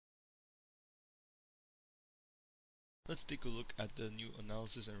Let's take a look at the new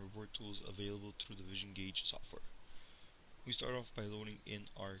analysis and report tools available through the VisionGauge software. We start off by loading in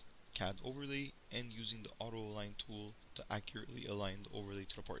our CAD overlay and using the auto align tool to accurately align the overlay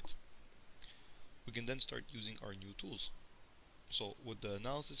to the part. We can then start using our new tools. So with the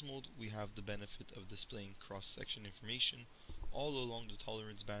analysis mode, we have the benefit of displaying cross-section information all along the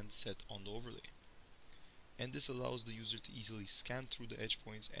tolerance band set on the overlay. And this allows the user to easily scan through the edge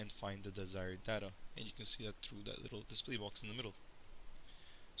points and find the desired data, and you can see that through that little display box in the middle.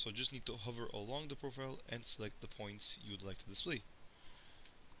 So just need to hover along the profile and select the points you would like to display.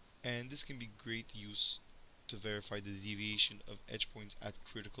 And this can be great use to verify the deviation of edge points at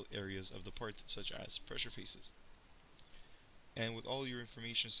critical areas of the part, such as pressure faces. And with all your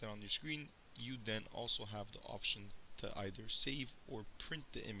information set on your screen, you then also have the option to either save or print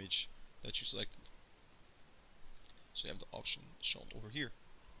the image that you selected. So you have the option shown over here.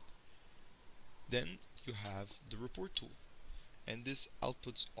 Then you have the report tool, and this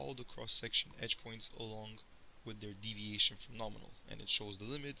outputs all the cross-section edge points along with their deviation from nominal, and it shows the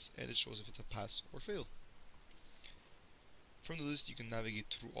limits and it shows if it's a pass or fail. From the list you can navigate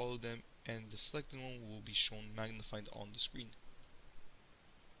through all of them, and the selected one will be shown magnified on the screen.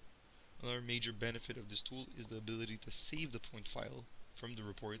 Another major benefit of this tool is the ability to save the point file from the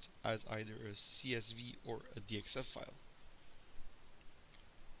report as either a CSV or a DXF file.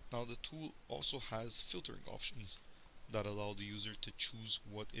 Now the tool also has filtering options that allow the user to choose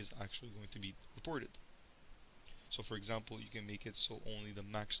what is actually going to be reported. So for example, you can make it so only the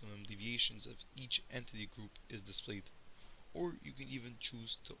maximum deviations of each entity group is displayed, or you can even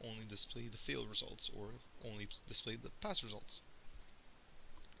choose to only display the fail results or only display the pass results.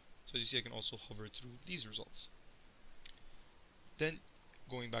 So as you see, I can also hover through these results. Then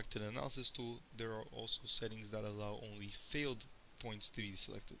going back to the analysis tool, there are also settings that allow only failed points to be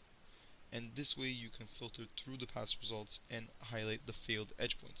selected, and this way you can filter through the past results and highlight the failed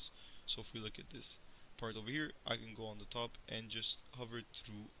edge points. So if we look at this part over here, I can go on the top and just hover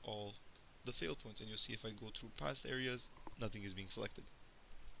through all the failed points, and you'll see if I go through past areas, nothing is being selected.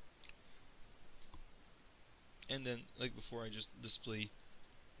 And then, like before, I just display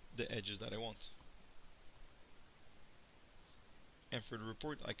the edges that I want. And for the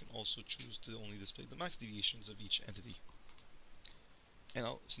report, I can also choose to only display the max deviations of each entity. And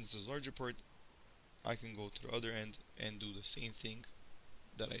now, since it's a larger part, I can go to the other end and do the same thing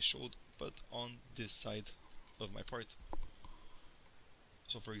that I showed, but on this side of my part.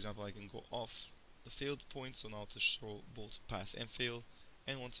 So for example, I can go off the failed points, so now to show both pass and fail,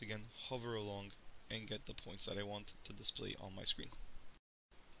 and once again hover along and get the points that I want to display on my screen.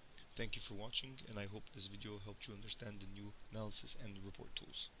 Thank you for watching, and I hope this video helped you understand the new analysis and report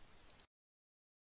tools.